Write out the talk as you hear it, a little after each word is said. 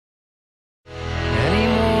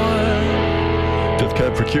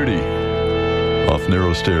Cutie. Off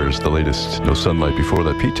Narrow Stairs, the latest. No Sunlight before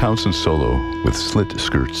that. Pete Townsend solo with Slit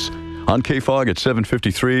Skirts. On KFOG at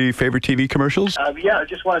 7:53. Favorite TV commercials? I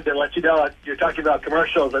just wanted to let you know, you're talking about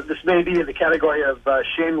commercials. This may be in the category of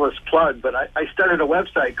shameless plug, but I started a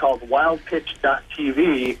website called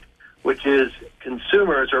wildpitch.tv, which is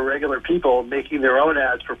consumers or regular people making their own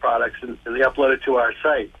ads for products, and they upload it to our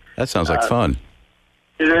site. That sounds like fun.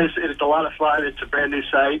 It is. It's a lot of fun. It's a brand new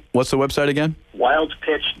site. What's the website again?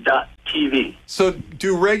 Wildpitch.tv. So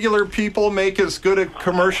do regular people make as good at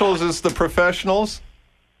commercials as the professionals?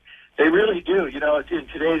 They really do. You know, in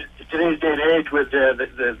today's day and age with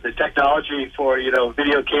the technology for,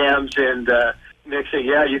 video cams and mixing,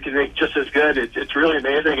 you can make just as good. It's really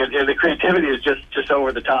amazing, and the creativity is just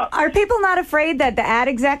over the top. Are people not afraid that the ad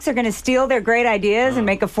execs are going to steal their great ideas and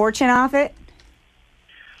make a fortune off it?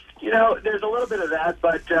 There's a little bit of that,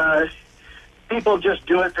 but people just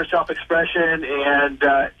do it for self-expression, and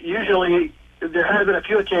usually there have been a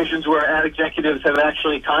few occasions where ad executives have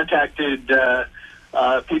actually contacted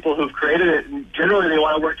people who've created it, and generally they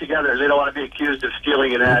want to work together. They don't want to be accused of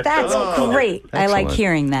stealing an ad. That's great. Excellent. I like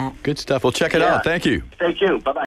hearing that. Good stuff. We'll check it out. Thank you. Thank you. Bye-bye.